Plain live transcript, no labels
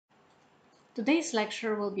Today's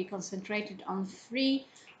lecture will be concentrated on three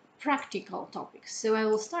practical topics. So I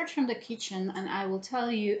will start from the kitchen and I will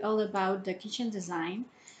tell you all about the kitchen design.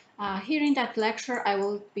 Here in that lecture, I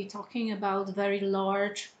will be talking about very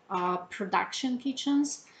large production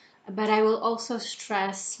kitchens, but I will also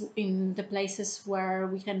stress in the places where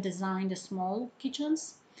we can design the small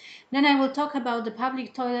kitchens. Then I will talk about the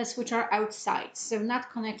public toilets which are outside, so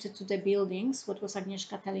not connected to the buildings, what was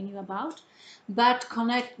Agnieszka telling you about, but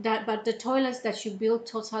but the toilets that you build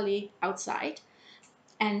totally outside.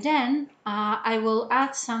 And then I will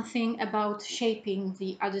add something about shaping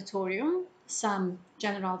the auditorium, some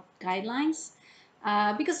general guidelines,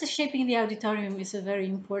 because the shaping the auditorium is a very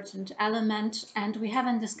important element and we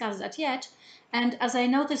haven't discussed that yet. And as I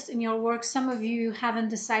noticed in your work, some of you haven't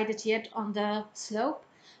decided yet on the slope.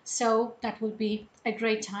 So that would be a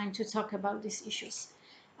great time to talk about these issues.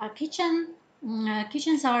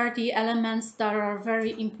 Kitchens are the elements that are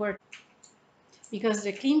very important because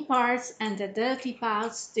the clean parts and the dirty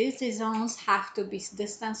parts, these zones have to be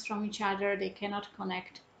distanced from each other. They cannot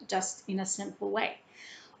connect just in a simple way.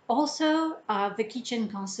 Also, the kitchen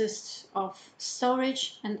consists of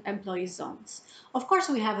storage and employee zones. Of course,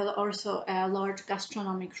 we have also a large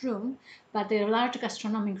gastronomic room, but the large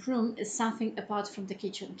gastronomic room is something apart from the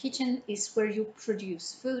kitchen. Kitchen is where you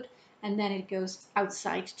produce food and then it goes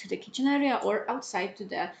outside to the kitchen area or outside to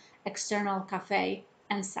the external cafe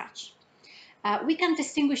and such. We can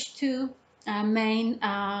distinguish two main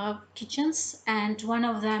kitchens, and one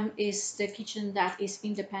of them is the kitchen that is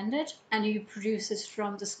independent and you produce it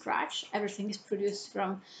from the scratch. Everything is produced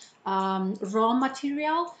from raw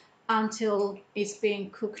material until it's being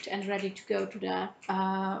cooked and ready to go to the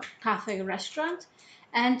cafe restaurant.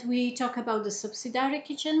 And we talk about the subsidiary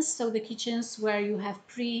kitchens, so the kitchens where you have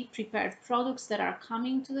pre-prepared products that are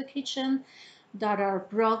coming to the kitchen, that are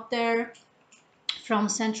brought there from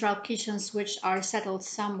central kitchens which are settled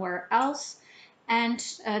somewhere else. And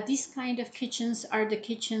these kind of kitchens are the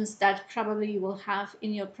kitchens that probably you will have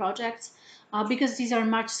in your projects because these are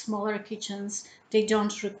much smaller kitchens. They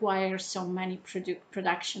don't require so many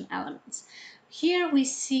production elements. Here we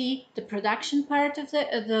see the production part of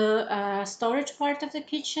the storage part of the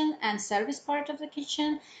kitchen and service part of the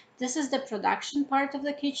kitchen. This is the production part of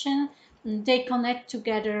the kitchen. They connect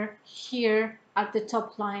together here at the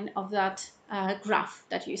top line of that graph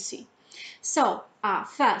that you see. So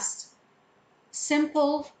first,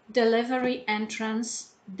 simple delivery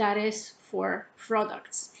entrance that is for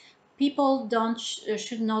products. People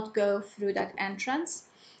should not go through that entrance.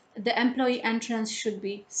 The employee entrance should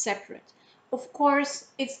be separate. Of course,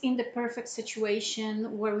 it's in the perfect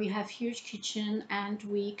situation where we have huge kitchen and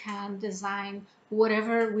we can design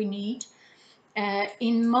whatever we need.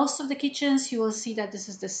 In most of the kitchens, you will see that this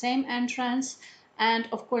is the same entrance. And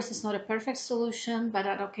of course, it's not a perfect solution, but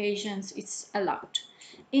at occasions it's allowed.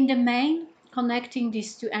 In the main, connecting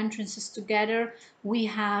these two entrances together, we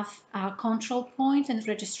have a control point and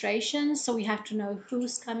registration. So we have to know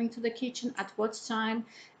who's coming to the kitchen at what time.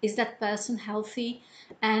 Is that person healthy?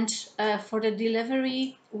 And for the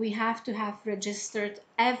delivery, we have to have registered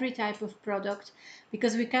every type of product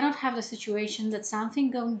because we cannot have the situation that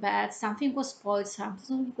something gone bad, something was spoiled,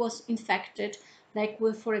 something was infected, like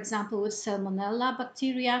with, for example, with Salmonella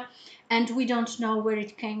bacteria, and we don't know where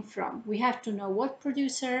it came from. We have to know what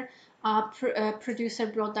producer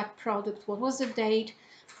brought that product, what was the date,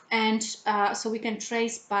 and so we can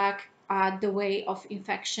trace back the way of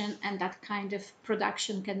infection, and that kind of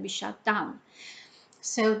production can be shut down.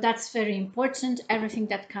 So that's very important. Everything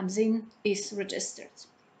that comes in is registered.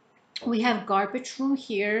 We have garbage room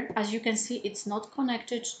here. As you can see, it's not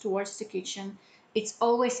connected towards the kitchen. It's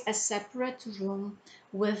always a separate room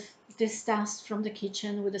with distance from the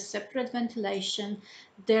kitchen, with a separate ventilation.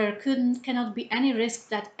 There cannot be any risk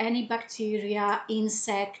that any bacteria,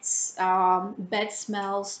 insects, bad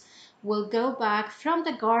smells will go back from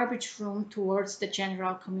the garbage room towards the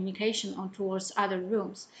general communication or towards other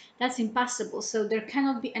rooms. That's impossible. So there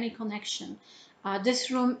cannot be any connection. This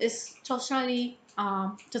room is totally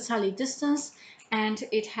distanced, and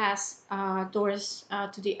it has doors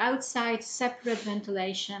to the outside, separate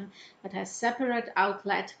ventilation, that has separate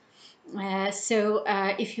outlet. So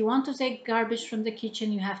if you want to take garbage from the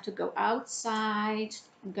kitchen, you have to go outside,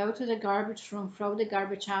 go to the garbage room, throw the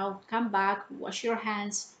garbage out, come back, wash your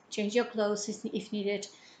hands, change your clothes if needed,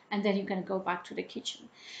 and then you can go back to the kitchen.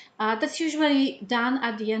 That's usually done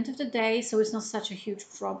at the end of the day, so it's not such a huge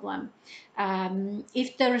problem.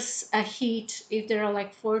 If there's a heat, if there are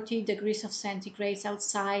like 40 degrees of centigrade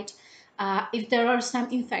outside, if there are some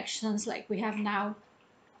infections like we have now,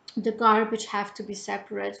 the garbage have to be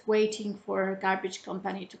separate, waiting for a garbage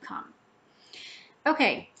company to come.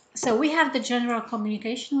 Okay, So we have the general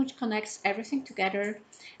communication, which connects everything together.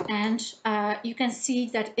 And you can see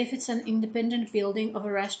that if it's an independent building of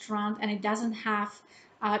a restaurant and it doesn't have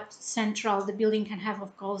central, the building can have,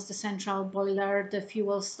 of course, the central boiler, the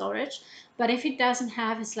fuel storage. But if it doesn't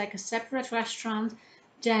have, it's like a separate restaurant,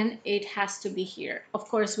 then it has to be here. Of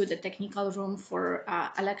course, with the technical room for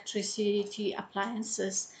electricity,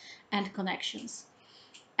 appliances, and connections.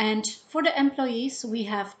 And for the employees, we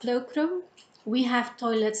have cloakroom, we have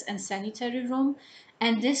toilets and sanitary room,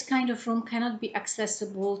 and this kind of room cannot be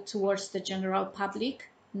accessible towards the general public,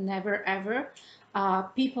 never ever.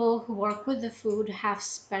 People who work with the food have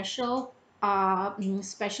special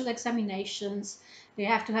examinations. They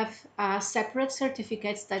have to have separate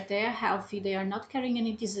certificates that they are healthy, they are not carrying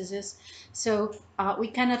any diseases. So we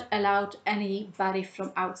cannot allow anybody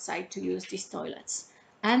from outside to use these toilets.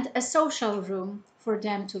 And a social room for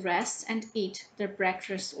them to rest and eat their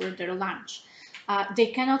breakfast or their lunch. They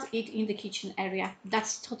cannot eat in the kitchen area.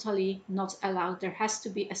 That's totally not allowed. There has to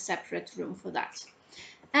be a separate room for that.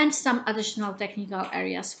 And some additional technical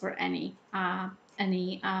areas for any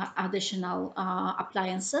additional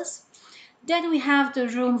appliances. Then we have the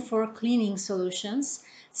room for cleaning solutions.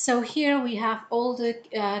 So here we have all the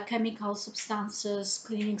chemical substances,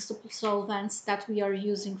 cleaning solvents that we are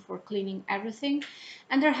using for cleaning everything.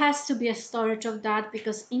 And there has to be a storage of that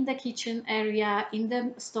because in the kitchen area, in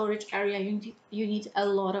the storage area, you need a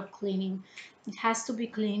lot of cleaning. It has to be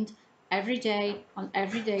cleaned every day on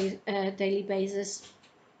every day, daily basis.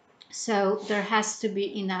 So there has to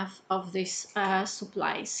be enough of these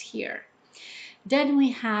supplies here. Then we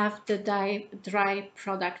have the dry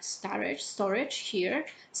product storage here.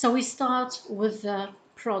 So we start with the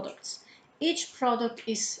products. Each product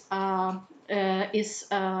is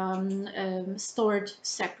stored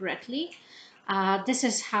separately. This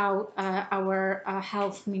is how our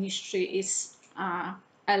health ministry is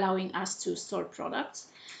allowing us to store products.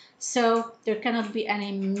 So there cannot be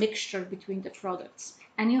any mixture between the products.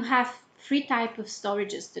 And you have three types of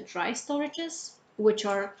storages: the dry storages, which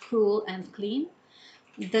are cool and clean;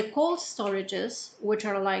 the cold storages, which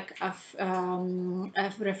are like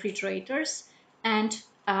refrigerators; and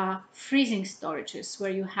freezing storages,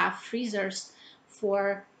 where you have freezers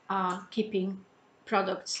for keeping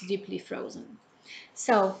products deeply frozen.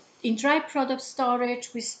 So in dry product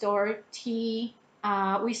storage, we store tea,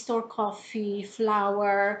 we store coffee,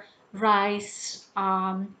 flour, rice,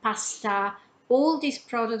 pasta, all these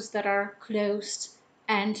products that are closed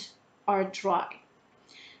and are dry.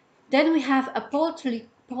 Then we have a poultry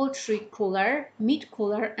cooler, meat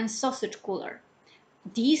cooler, and sausage cooler.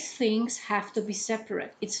 These things have to be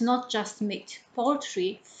separate. It's not just meat.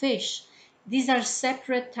 Poultry, fish, these are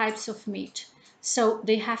separate types of meat. So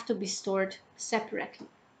they have to be stored separately.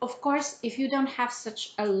 Of course, if you don't have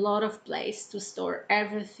such a lot of place to store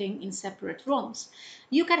everything in separate rooms,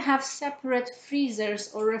 you can have separate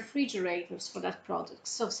freezers or refrigerators for that product.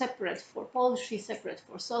 So separate for poultry, separate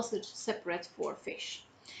for sausage, separate for fish.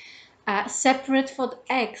 Separate for the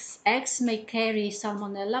eggs. Eggs may carry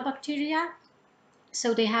salmonella bacteria,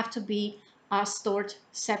 so they have to be stored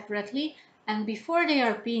separately. And before they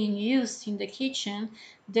are being used in the kitchen,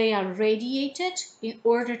 they are radiated in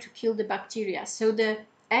order to kill the bacteria. So the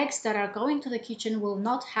eggs that are going to the kitchen will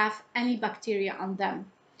not have any bacteria on them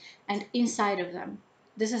and inside of them.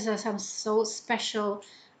 This is some so special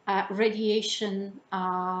radiation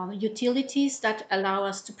utilities that allow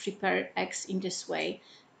us to prepare eggs in this way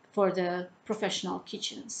for the professional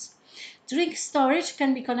kitchens. Drink storage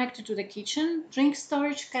can be connected to the kitchen. Drink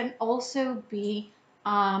storage can also be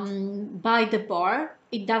by the bar.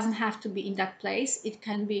 It doesn't have to be in that place. It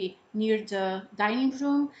can be near the dining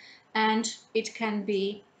room, and it can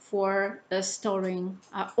be for storing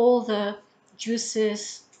all the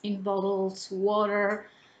juices in bottles, water,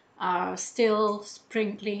 still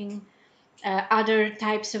sprinkling, other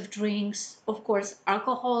types of drinks, of course,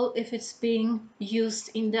 alcohol if it's being used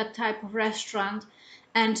in that type of restaurant,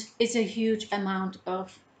 and it's a huge amount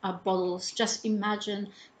of bottles. Just imagine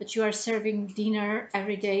that you are serving dinner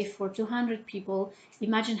every day for 200 people.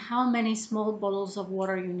 Imagine how many small bottles of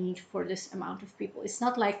water you need for this amount of people. It's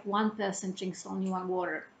not like one person drinks only one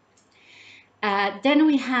water. Then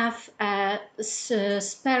we have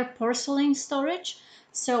spare porcelain storage.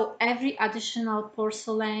 So every additional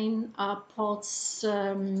porcelain pots,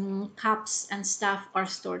 cups, and stuff are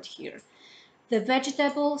stored here. The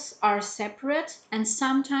vegetables are separate, and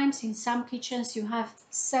sometimes in some kitchens you have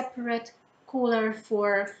separate cooler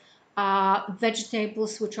for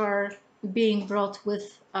vegetables which are being brought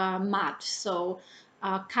with mud. So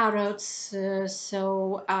carrots,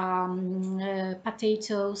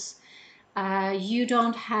 potatoes. You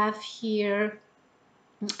don't have here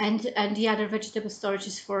And the other vegetable storage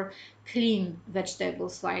is for clean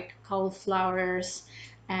vegetables like cauliflowers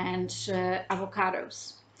and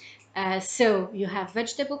avocados. So you have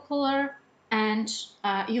vegetable cooler, and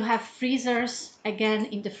you have freezers. Again,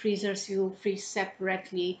 in the freezers you freeze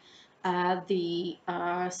separately the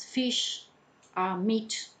fish,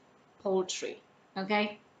 meat, poultry.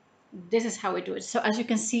 Okay, this is how we do it. So as you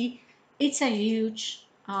can see, it's a huge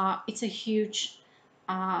uh,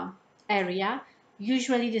 area.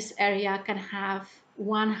 Usually this area can have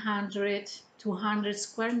 100 to 100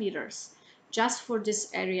 square meters just for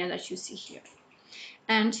this area that you see here.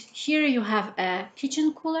 And here you have a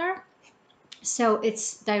kitchen cooler, so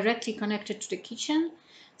it's directly connected to the kitchen.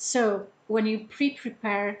 So when you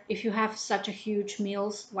pre-prepare, if you have such a huge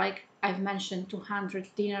meals, like I've mentioned, 200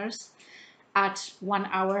 dinners at 1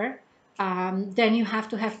 hour, then you have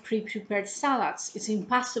to have pre-prepared salads. It's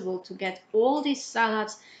impossible to get all these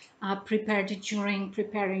salads prepared during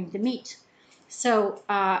preparing the meat. So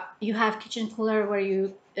you have kitchen cooler where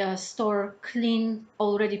you store clean,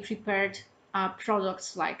 already prepared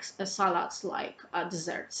products like salads, like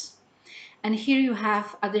desserts. And here you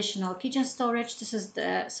have additional kitchen storage. This is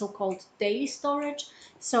the so-called daily storage.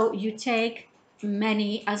 So you take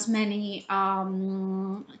as many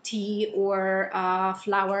tea or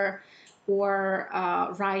flour or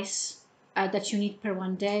rice that you need per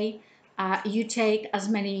one day. You take as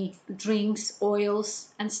many drinks, oils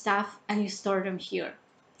and stuff, and you store them here.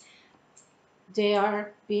 They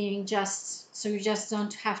are being just, so you just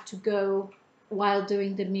don't have to go while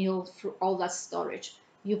doing the meal through all that storage.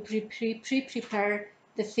 You prepare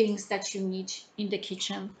the things that you need in the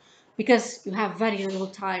kitchen because you have very little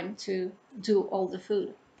time to do all the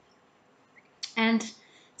food. And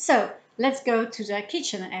so let's go to the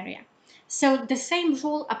kitchen area. So the same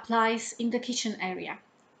rule applies in the kitchen area.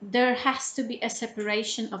 There has to be a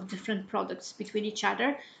separation of different products between each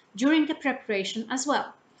other during the preparation as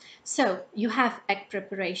well. So you have egg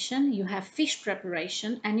preparation, you have fish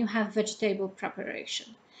preparation, and you have vegetable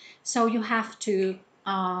preparation. So you have to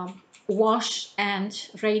wash and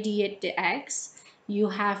radiate the eggs. You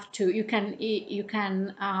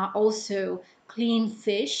can also clean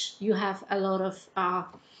fish. You have a lot of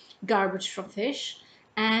garbage from fish,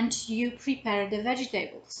 and you prepare the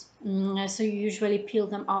vegetables. So you usually peel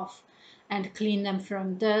them off and clean them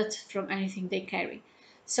from dirt, from anything they carry.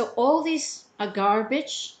 So all these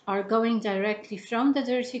garbage are going directly from the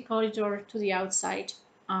dirty corridor to the outside,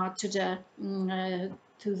 to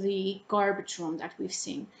the garbage room that we've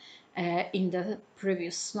seen in the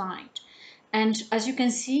previous slide. And as you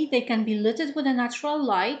can see, they can be lit with a natural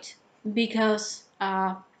light because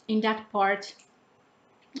in that part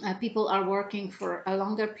people are working for a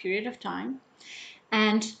longer period of time.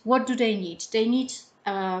 And what do they need? They need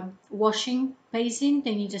washing basin,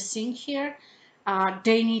 they need a sink here,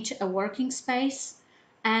 they need a working space,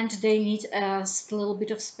 and they need a little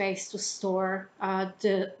bit of space to store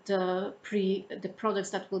the products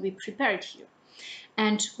that will be prepared here.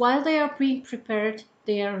 And while they are being prepared,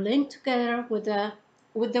 they are linked together with the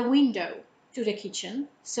window to the kitchen.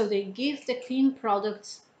 So they give the clean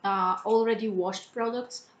products, already washed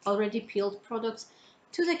products, already peeled products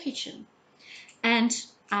to the kitchen. And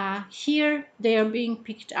here they are being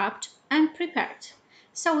picked up and prepared.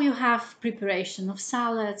 So you have preparation of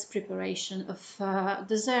salads, preparation of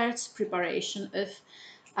desserts, preparation of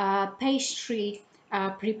pastry,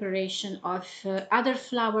 preparation of other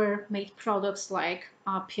flour made products like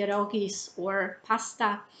pierogis or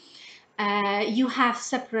pasta. You have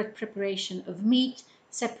separate preparation of meat,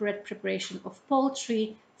 separate preparation of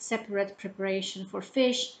poultry, separate preparation for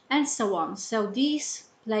fish, and so on. So these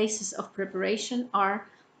places of preparation are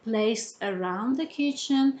placed around the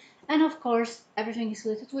kitchen, and of course everything is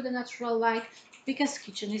lit with a natural light because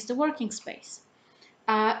kitchen is the working space.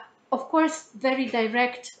 Uh, of course, very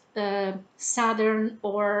direct southern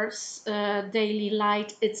or daily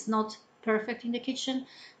light, it's not perfect in the kitchen.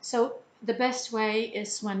 So the best way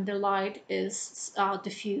is when the light is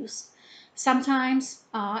diffused. Sometimes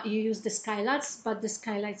you use the skylights, but the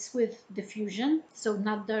skylights with diffusion, so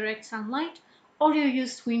not direct sunlight, or you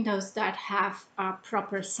use windows that have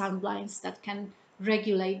proper sunblinds that can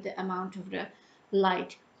regulate the amount of the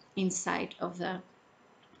light inside of the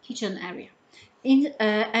kitchen area.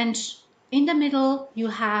 And in the middle, you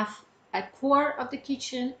have a core of the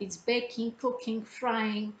kitchen. It's baking, cooking,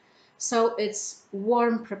 frying. So it's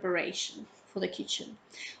warm preparation for the kitchen.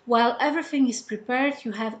 While everything is prepared,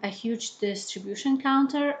 you have a huge distribution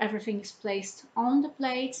counter. Everything is placed on the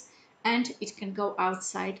plates and it can go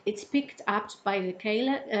outside. It's picked up by the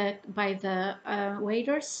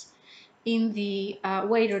waiters in the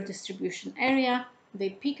waiter distribution area, they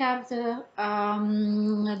pick up the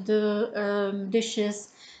dishes,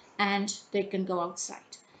 and they can go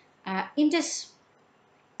outside. In this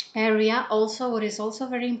area also, what is also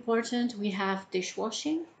very important, we have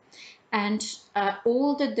dishwashing, and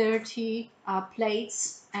all the dirty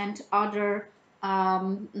plates and other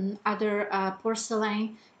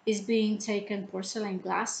porcelain is being taken, porcelain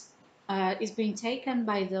glass is being taken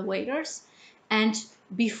by the waiters, and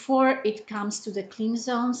before it comes to the clean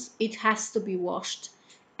zones, it has to be washed,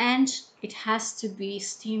 and it has to be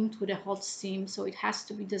steamed with a hot steam, so it has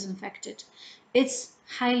to be disinfected. It's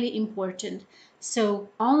highly important. So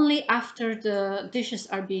only after the dishes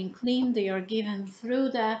are being cleaned, they are given through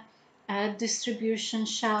the distribution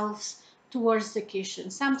shelves towards the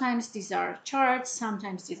kitchen. Sometimes these are charts,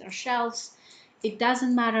 sometimes these are shelves. It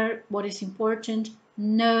doesn't matter. What is important,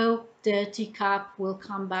 no dirty cup will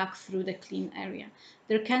come back through the clean area.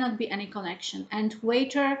 There cannot be any connection. And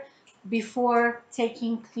waiter, before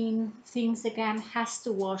taking clean things again, has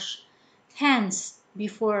to wash hands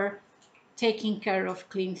before taking care of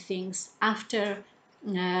clean things uh,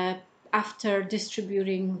 after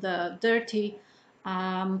distributing the dirty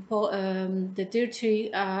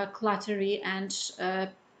cluttery and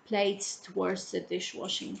plates towards the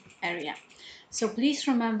dishwashing area. So please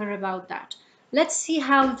remember about that. Let's see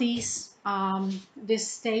how these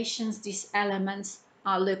stations, these elements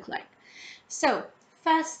look like. So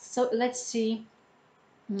first, so let's see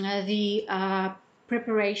the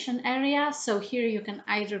preparation area. So here you can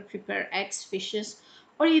either prepare eggs, fishes,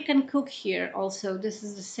 or you can cook here also. This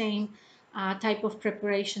is the same type of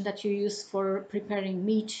preparation that you use for preparing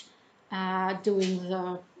meat, doing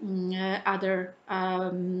the other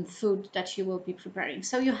food that you will be preparing.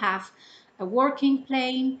 So you have a working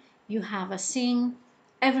plane, you have a sink.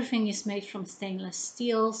 Everything is made from stainless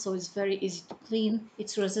steel, so it's very easy to clean.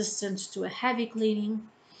 It's resistant to a heavy cleaning.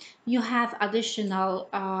 You have additional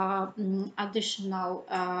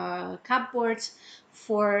cupboards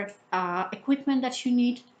for equipment that you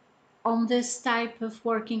need on this type of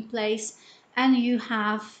working place, and you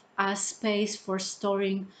have a space for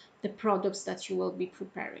storing the products that you will be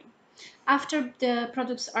preparing. After the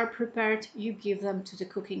products are prepared, you give them to the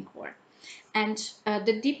cooking core. And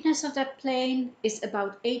the deepness of that plane is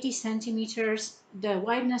about 80 centimeters. The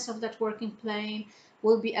wideness of that working plane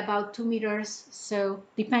will be about 2 meters. So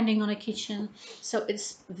depending on a kitchen, so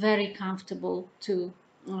it's very comfortable to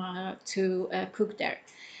cook there.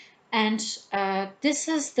 And this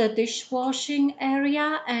is the dishwashing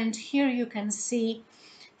area. And here you can see,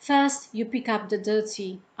 first you pick up the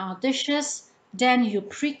dirty dishes, then you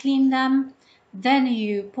pre-clean them, then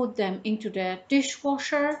you put them into the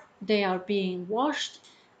dishwasher. They are being washed.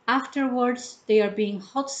 Afterwards, they are being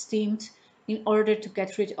hot steamed in order to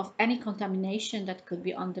get rid of any contamination that could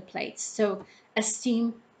be on the plates. So a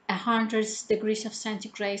steam 100 degrees of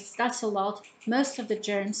centigrade, that's a lot. Most of the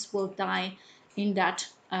germs will die in that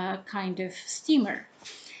kind of steamer.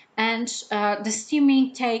 And the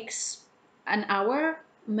steaming takes an hour,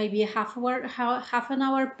 maybe a half an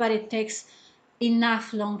hour, but it takes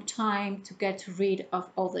enough long time to get rid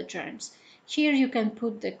of all the germs. Here you can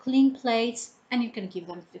put the clean plates and you can give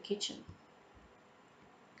them to the kitchen.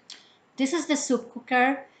 This is the soup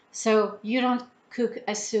cooker. So you don't cook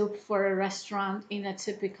a soup for a restaurant in a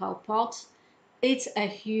typical pot. It's a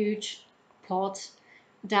huge pot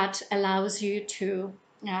that allows you to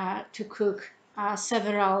cook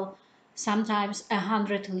several, sometimes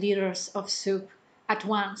 100 liters of soup at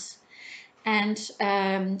once. And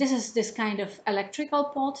this is this kind of electrical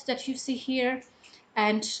pot that you see here.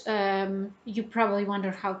 And you probably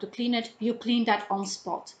wonder how to clean it. You clean that on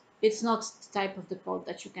spot. It's not the type of the pot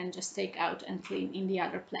that you can just take out and clean in the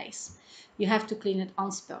other place. You have to clean it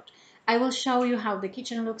on spot. I will show you how the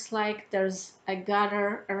kitchen looks like. There's a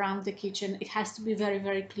gutter around the kitchen. It has to be very,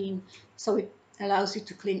 very clean. So it allows you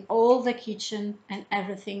to clean all the kitchen and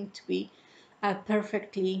everything to be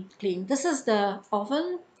perfectly clean. This is the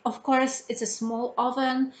oven. Of course, it's a small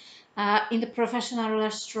oven. In the professional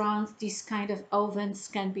restaurant, these kind of ovens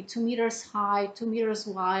can be 2 meters high, 2 meters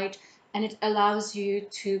wide, and it allows you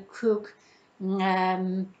to cook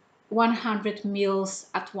 100 meals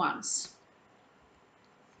at once.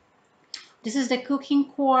 This is the cooking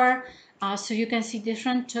core. So you can see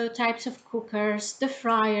different types of cookers, the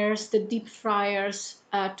fryers, the deep fryers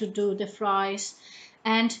to do the fries.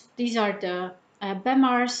 And these are the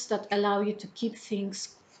bemars that allow you to keep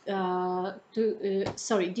things these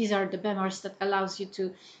are the bemars that allows you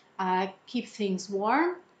to keep things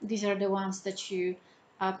warm. These are the ones that you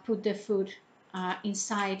put the food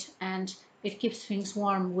inside, and it keeps things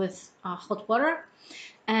warm with hot water.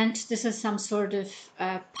 And this is some sort of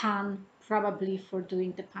pan, probably for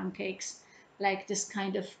doing the pancakes like this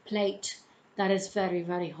kind of plate that is very,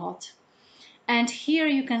 very hot. And here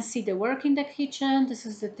you can see the work in the kitchen. This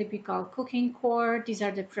is the typical cooking core. These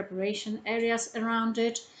are the preparation areas around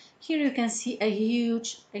it. Here you can see a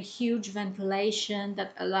huge ventilation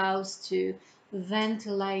that allows to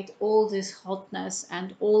ventilate all this hotness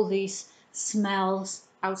and all these smells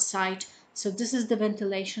outside. So this is the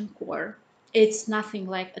ventilation core. It's nothing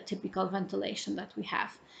like a typical ventilation that we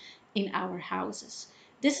have in our houses.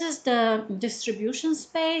 This is the distribution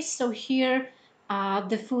space. So here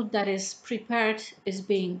the food that is prepared is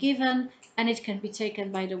being given and it can be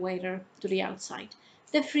taken by the waiter to the outside.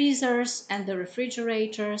 The freezers and the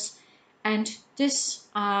refrigerators. And this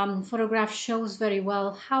photograph shows very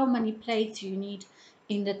well how many plates you need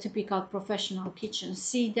in the typical professional kitchen.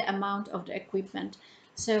 See the amount of the equipment.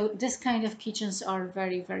 So this kind of kitchens are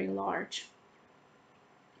very, very large.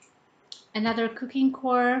 Another cooking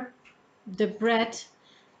core, the bread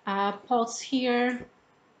pots here.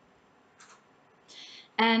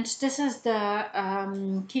 And this is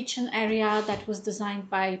the kitchen area that was designed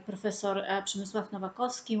by Professor Przemysław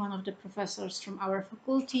Nowakowski, one of the professors from our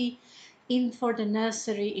faculty, for the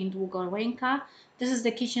nursery in Długołęka. This is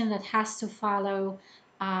the kitchen that has to follow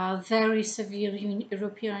very severe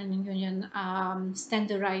European Union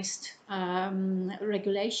standardized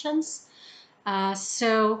regulations.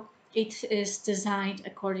 So it is designed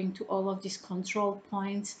according to all of these control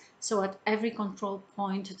points. So at every control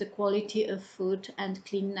point, the quality of food and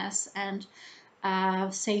cleanness and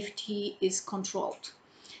safety is controlled.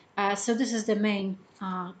 So this is the main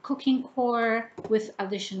cooking core with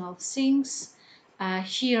additional sinks.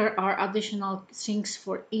 Here are additional sinks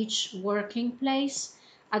for each working place,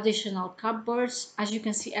 additional cupboards. As you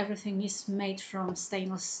can see, everything is made from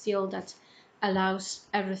stainless steel that allows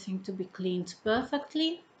everything to be cleaned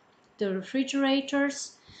perfectly. The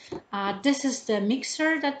refrigerators. This is the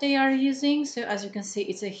mixer that they are using. So as you can see,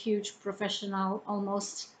 it's a huge professional,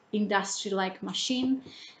 almost industry-like machine.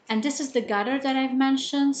 And this is the gutter that I've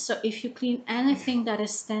mentioned. So if you clean anything that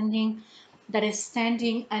is standing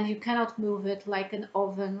and you cannot move it, like an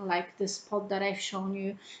oven, like this pot that I've shown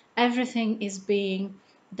you, everything is being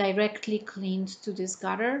directly cleaned to this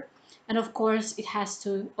gutter. And of course,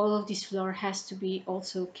 all of this floor has to be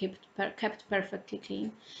also kept perfectly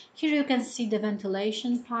clean. Here you can see the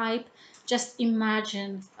ventilation pipe. Just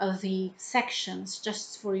imagine the sections,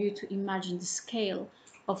 just for you to imagine the scale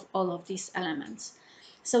of all of these elements.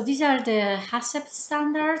 So these are the HACCP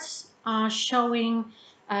standards showing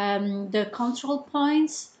the control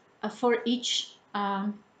points for each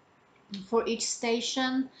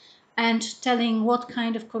station and telling what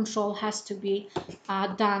kind of control has to be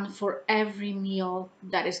done for every meal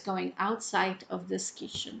that is going outside of this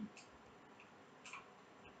kitchen.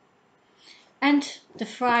 And the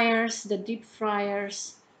fryers, the deep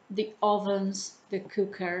fryers, the ovens, the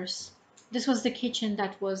cookers. This was the kitchen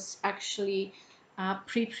that was actually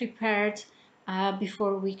pre-prepared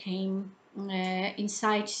before we came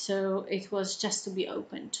inside, so it was just to be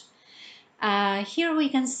opened. Here we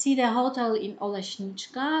can see the hotel in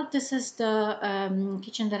Oleśniczka. This is the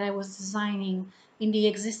kitchen that I was designing in the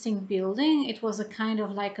existing building. It was a kind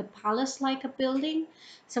of like a palace-like a building.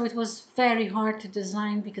 So it was very hard to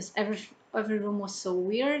design because every room was so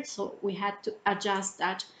weird. So we had to adjust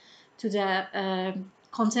that to the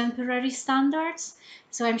contemporary standards.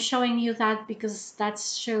 So I'm showing you that because that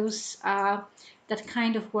shows that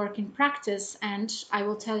kind of work in practice. And I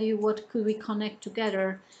will tell you what could we connect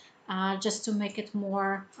together just to make it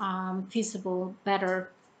more feasible, better.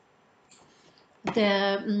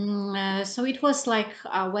 So it was like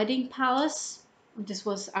a wedding palace. This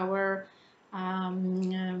was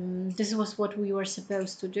this was what we were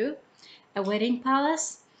supposed to do, a wedding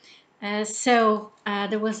palace.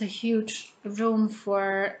 There was a huge room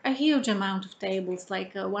for a huge amount of tables,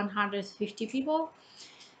 like 150 people.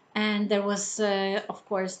 And there was, of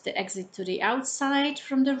course, the exit to the outside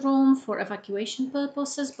from the room for evacuation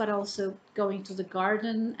purposes, but also going to the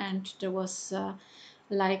garden. And there was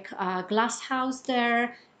like a glass house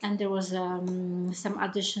there, and there was some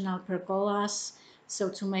additional pergolas, so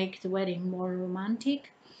to make the wedding more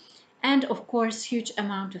romantic. And of course, huge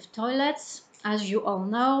amount of toilets. As you all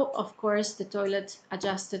know, of course, the toilet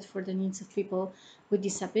adjusted for the needs of people with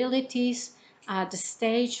disabilities, the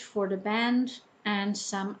stage for the band, and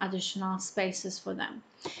some additional spaces for them.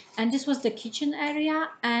 And this was the kitchen area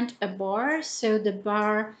and a bar. So the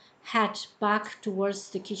bar had back towards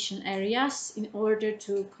the kitchen areas in order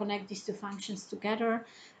to connect these two functions together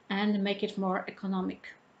and make it more economic.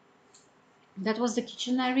 That was the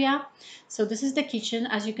kitchen area. So this is the kitchen.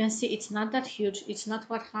 As you can see, it's not that huge. It's not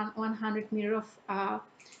what 100 meter of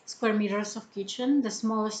square meters of kitchen. The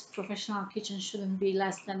smallest professional kitchen shouldn't be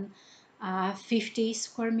less than 50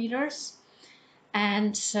 square meters.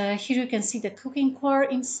 And here you can see the cooking core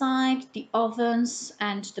inside, the ovens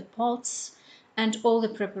and the pots and all the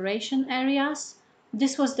preparation areas.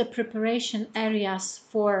 This was the preparation areas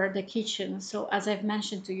for the kitchen. So as I've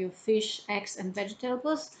mentioned to you, fish, eggs and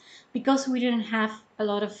vegetables, because we didn't have a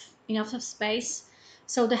lot of enough of space.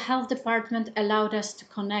 So the health department allowed us to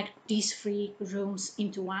connect these three rooms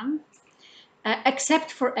into one. Except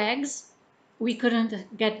for eggs, we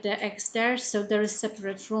couldn't get the eggs there, so there is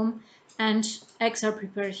separate room and eggs are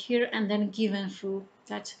prepared here and then given through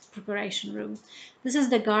that preparation room. This is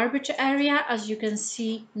the garbage area. As you can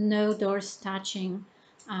see, no doors touching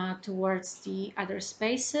towards the other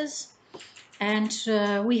spaces. And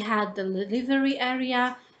we had the delivery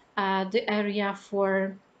area, the area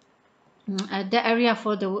for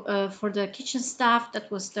for the kitchen staff.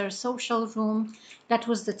 That was their social room. That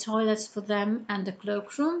was the toilets for them and the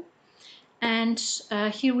cloakroom. And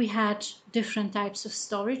here we had different types of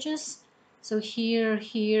storages. So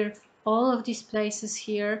here, all of these places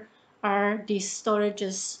here are these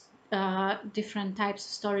storages, different types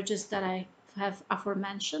of storages that I have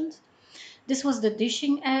aforementioned. This was the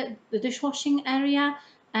dishwashing area,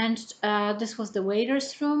 and this was the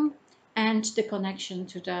waiter's room and the connection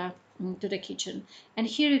to the kitchen. And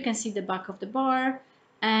here you can see the back of the bar,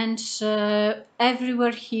 and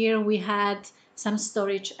everywhere here we had some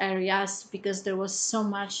storage areas because there was so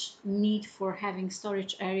much need for having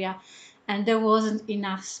storage area and there wasn't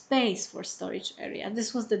enough space for storage area.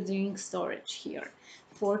 This was the drink storage here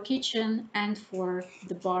for kitchen and for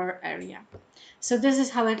the bar area. So this is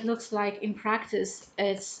how it looks like in practice.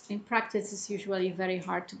 It's usually very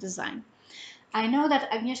hard to design. I know that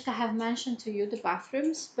Agnieszka have mentioned to you the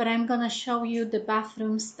bathrooms, but I'm gonna show you the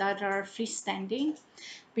bathrooms that are freestanding,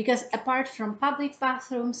 because apart from public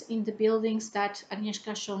bathrooms in the buildings that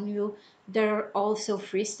Agnieszka shown you, there are also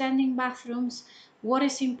freestanding bathrooms. What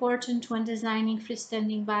is important when designing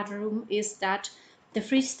freestanding bathroom is that the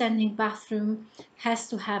freestanding bathroom has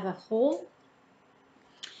to have a hole,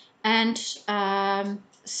 and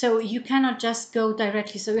so you cannot just go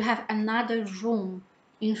directly. So you have another room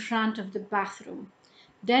in front of the bathroom.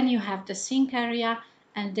 Then you have the sink area,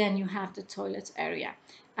 and then you have the toilet area,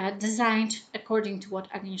 designed according to what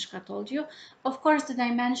Agnieszka told you. Of course, the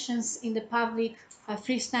dimensions in the public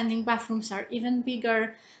freestanding bathrooms are even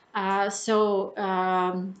bigger, so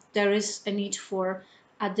there is a need for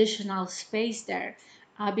additional space there,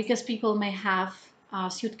 because people may have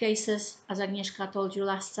suitcases, as Agnieszka told you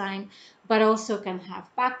last time, but also can have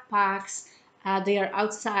backpacks. They are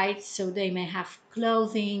outside, so they may have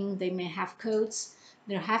clothing, they may have coats.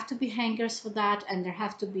 There have to be hangers for that, and there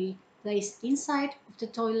have to be placed inside of the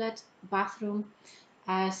toilet, bathroom,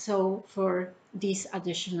 so for these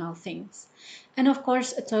additional things. And of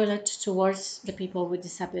course, a toilet towards the people with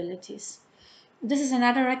disabilities. This is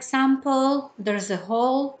another example. There's a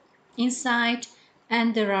hole inside,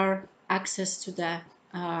 and there are access to the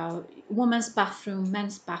women's bathroom,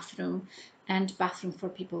 men's bathroom, and bathroom for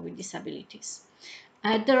people with disabilities.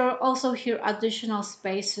 There are also here additional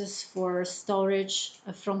spaces for storage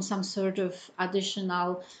from some sort of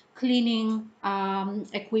additional cleaning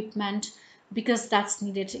equipment, because that's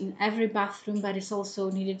needed in every bathroom, but it's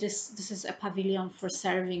also needed. This is a pavilion for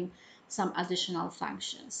serving some additional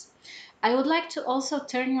functions. I would like to also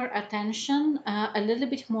turn your attention a little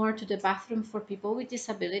bit more to the bathroom for people with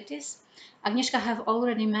disabilities. Agnieszka have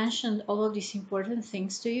already mentioned all of these important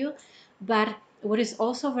things to you, but what is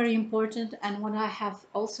also very important, and what I have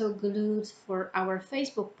also glued for our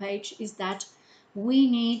Facebook page, is that we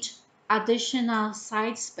need additional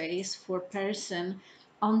side space for person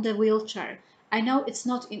on the wheelchair. I know it's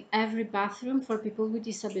not in every bathroom for people with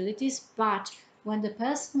disabilities, but when the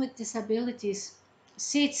person with disabilities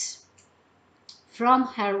sits from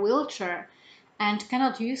her wheelchair and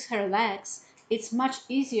cannot use her legs, it's much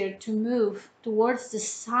easier to move towards the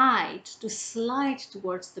side, to slide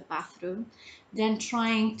towards the bathroom, than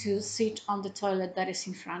trying to sit on the toilet that is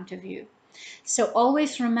in front of you. So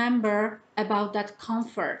always remember about that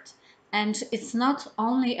comfort. And it's not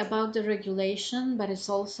only about the regulation, but it's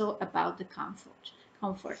also about the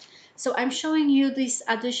comfort. So I'm showing you these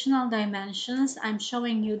additional dimensions. I'm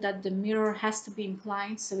showing you that the mirror has to be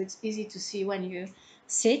inclined so it's easy to see when you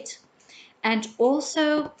sit. And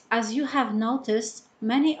also, as you have noticed,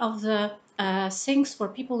 many of the sinks for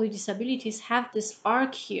people with disabilities have this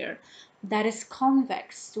arc here that is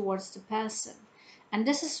convex towards the person. And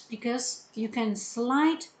this is because you can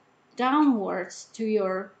slide downwards to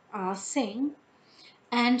your thing,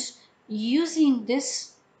 and using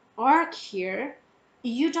this arc here,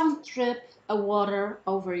 you don't drip a water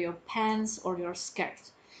over your pants or your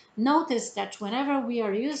skirt. Notice that whenever we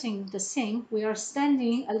are using the sink, we are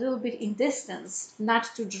standing a little bit in distance,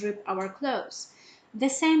 not to drip our clothes. The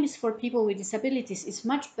same is for people with disabilities. It's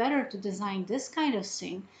much better to design this kind of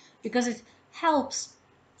sink because it helps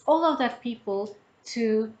all of that people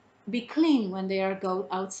to be clean when they are go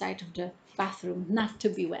outside of the bathroom, not to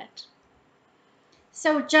be wet.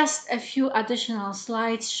 So just a few additional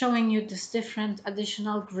slides showing you these different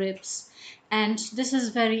additional grips. And this is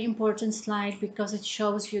very important slide because it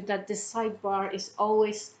shows you that this sidebar is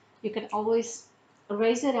always, you can always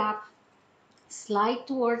raise it up, slide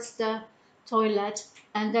towards the toilet,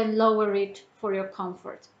 and then lower it for your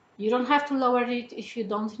comfort. You don't have to lower it if you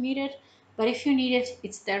don't need it, but if you need it,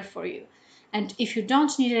 it's there for you. And if you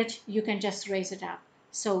don't need it, you can just raise it up.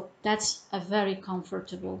 So that's a very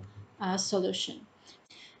comfortable solution.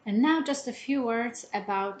 And now just a few words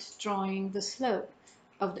about drawing the slope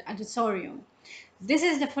of the auditorium. This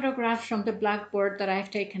is the photograph from the blackboard that I've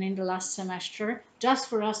taken in the last semester, just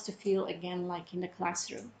for us to feel again like in the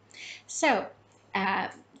classroom. So, uh,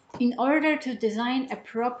 in order to design a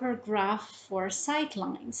proper graph for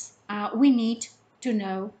sightlines, we need to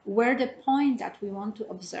know where the point that we want to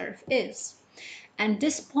observe is. And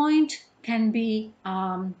this point can be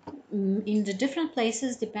in the different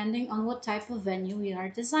places depending on what type of venue we are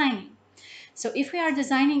designing. So if we are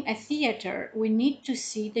designing a theater, we need to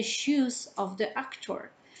see the shoes of the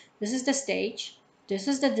actor. This is the stage. This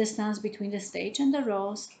is the distance between the stage and the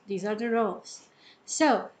rows. These are the rows.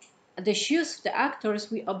 So the shoes of the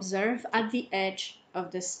actors we observe at the edge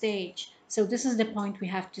of the stage. So this is the point we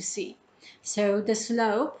have to see. So the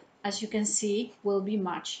slope, as you can see, will be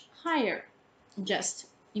much higher. Just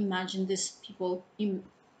imagine these people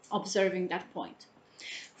observing that point.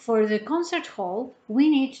 For the concert hall, we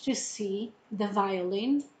need to see the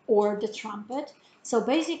violin or the trumpet. So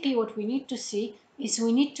basically what we need to see is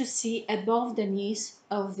we need to see above the knees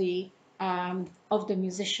of the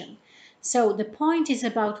musician. So the point is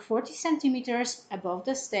about 40 centimeters above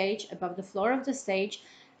the stage, above the floor of the stage,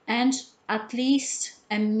 and at least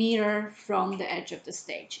a meter from the edge of the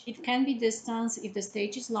stage. It can be distance if the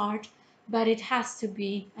stage is large, but it has to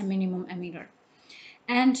be a minimum a meter.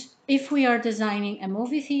 And if we are designing a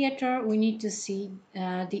movie theater, we need to see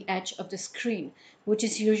the edge of the screen, which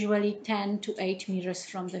is usually 10 to 8 meters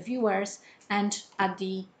from the viewers and at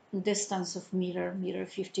the distance of meter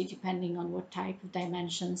 50, depending on what type of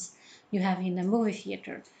dimensions you have in the movie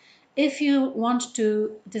theater. If you want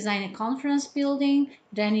to design a conference building,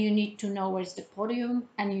 then you need to know where's the podium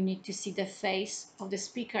and you need to see the face of the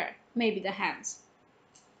speaker, maybe the hands,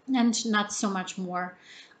 and not so much more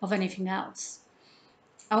of anything else.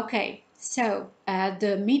 Okay, so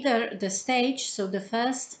the stage, so the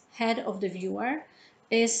first head of the viewer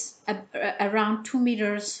is around 2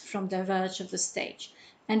 meters from the verge of the stage,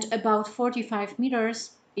 and about 45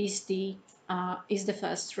 meters is the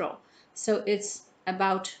first row. So it's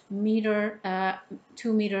about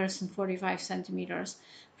 2 meters and 45 centimeters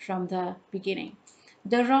from the beginning.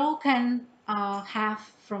 The row can have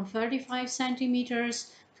from 35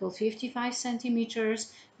 centimeters to 55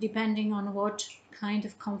 centimeters, depending on what kind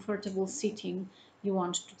of comfortable seating you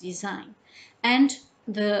want to design. And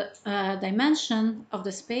the dimension of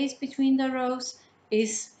the space between the rows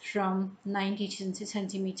is from 90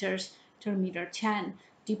 centimeters to meter 10,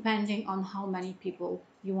 depending on how many people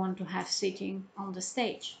you want to have sitting on the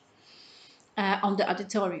stage, on the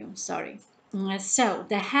auditorium, sorry. So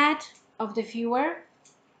the head of the viewer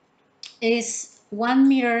is 1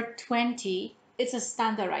 meter 20. It's a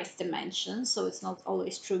standardized dimension, so it's not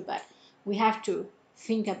always true, but we have to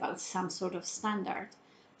think about some sort of standard.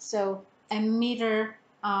 So a meter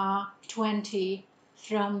 20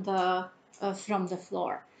 from the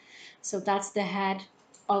floor. So that's the head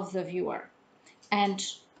of the viewer. And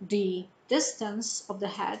the distance of the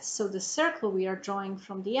head, so the circle we are drawing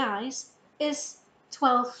from the eyes, is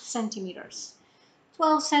 12 centimeters.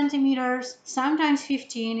 12 centimeters, sometimes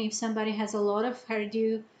 15 if somebody has a lot of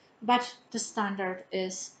hairdo, but the standard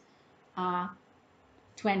is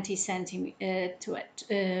 20 centimeters,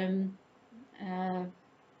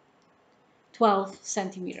 12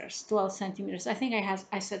 centimeters, 12 centimeters. I think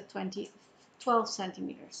I said 20, 12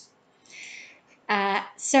 centimeters.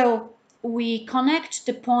 So we connect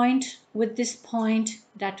the point with this point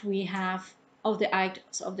that we have of the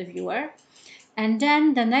eyes of the viewer. And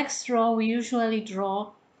then the next row we usually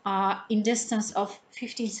draw in distance of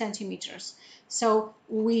 15 centimeters. So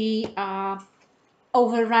we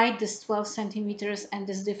override this 12 centimeters and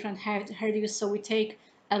this different hairdo. So we take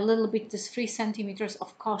a little bit this 3 centimeters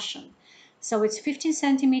of caution. So it's 15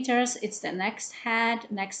 centimeters, it's the next head,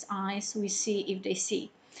 next eyes, we see if they see.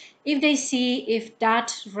 If they see, if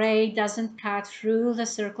that ray doesn't cut through the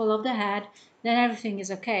circle of the head, then everything is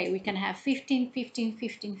okay. We can have 15, 15,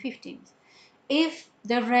 15, 15. If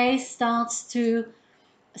the ray starts to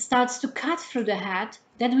cut through the head,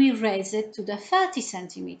 then we raise it to the 30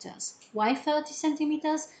 centimeters. Why 30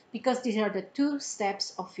 centimeters? Because these are the 2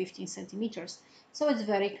 steps of 15 centimeters. So it's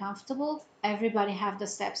very comfortable. Everybody have the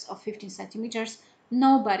steps of 15 centimeters.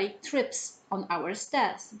 Nobody trips on our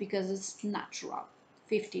stairs because it's natural.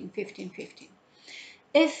 15, 15, 15.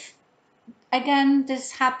 If again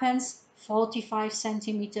this happens, 45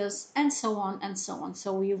 centimeters and so on and so on.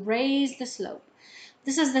 So we raise the slope.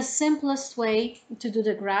 This is the simplest way to do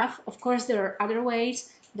the graph. Of course, there are other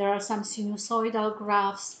ways. There are some sinusoidal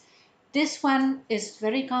graphs. This one is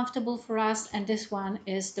very comfortable for us, and this one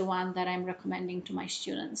is the one that I'm recommending to my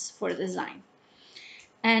students for design.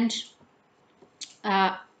 And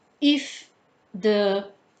if the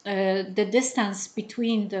distance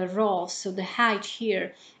between the rows, so the height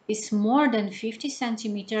here, is more than 50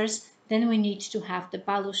 centimeters, then we need to have the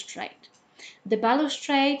balustrade. The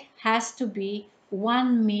balustrade has to be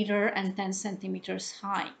 1 meter and 10 centimeters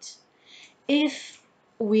height. If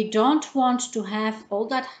we don't want to have all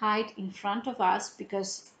that height in front of us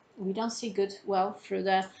because we don't see good well through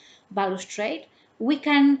the balustrade, we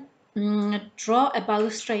can draw a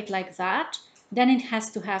balustrade like that. Then it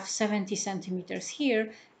has to have 70 centimeters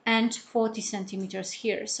here and 40 centimeters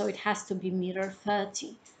here. So it has to be 1.30 meters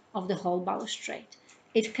of the whole balustrade.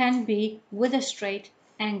 It can be with a straight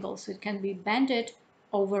angle, so it can be bended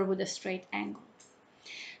over with a straight angle.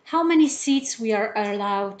 How many seats we are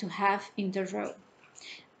allowed to have in the row?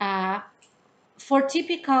 For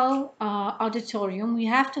typical auditorium, we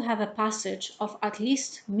have to have a passage of at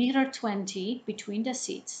least 1.20 meters between the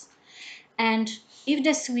seats. And if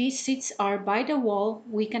the seats are by the wall,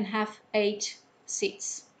 we can have 8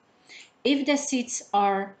 seats. If the seats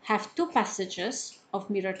have 2 passages of 1.20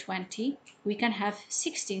 meters, we can have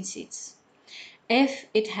 16 seats. If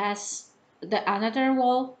it has another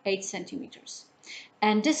wall, 8 centimeters.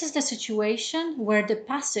 And this is the situation where the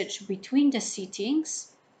passage between the seatings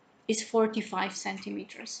is 45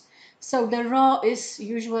 centimeters. So the row is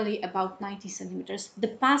usually about 90 centimeters. The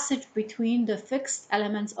passage between the fixed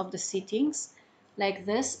elements of the seatings, like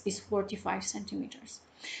this, is 45 centimeters.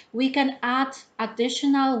 We can add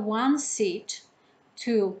additional 1 seat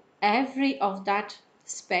to every of that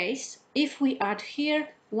space if we add here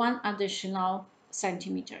 1 additional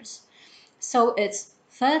centimeters. So it's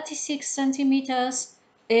 36 centimeters.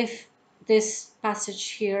 If this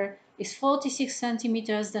passage here is 46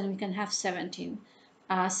 centimeters, then we can have 17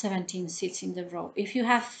 seats in the row. If you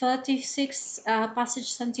have 36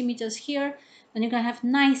 passage centimeters here, then you can have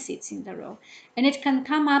 9 seats in the row. And it can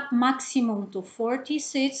come up maximum to 40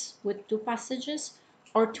 seats with 2 passages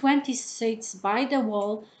or 20 seats by the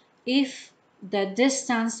wall if the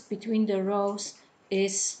distance between the rows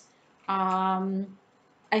is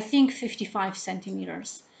I think 55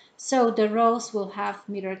 centimeters. So the rows will have 1.10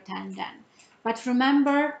 meters then. But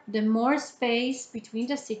remember, the more space between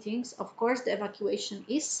the sittings, of course, the evacuation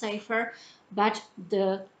is safer, but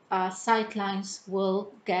the sight lines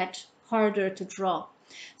will get harder to draw.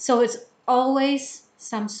 So it's always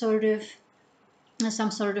some sort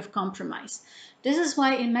of compromise. This is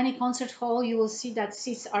why in many concert hall you will see that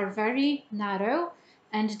seats are very narrow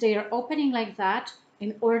and they are opening like that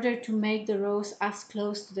in order to make the rows as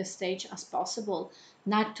close to the stage as possible,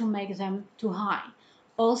 not to make them too high.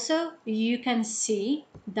 Also, you can see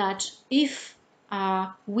that if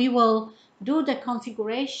we will do the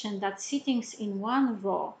configuration that sittings in one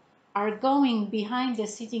row are going behind the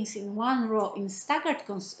sittings in one row in staggered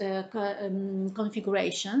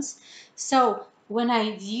configurations. So when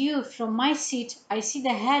I view from my seat, I see the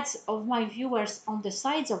heads of my viewers on the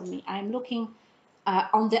sides of me. I'm looking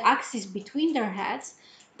on the axis between their heads.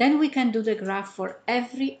 Then we can do the graph for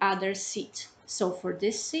every other seat. So for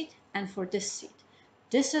this seat and for this seat.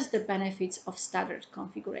 This is the benefits of staggered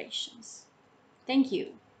configurations. Thank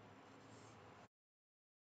you.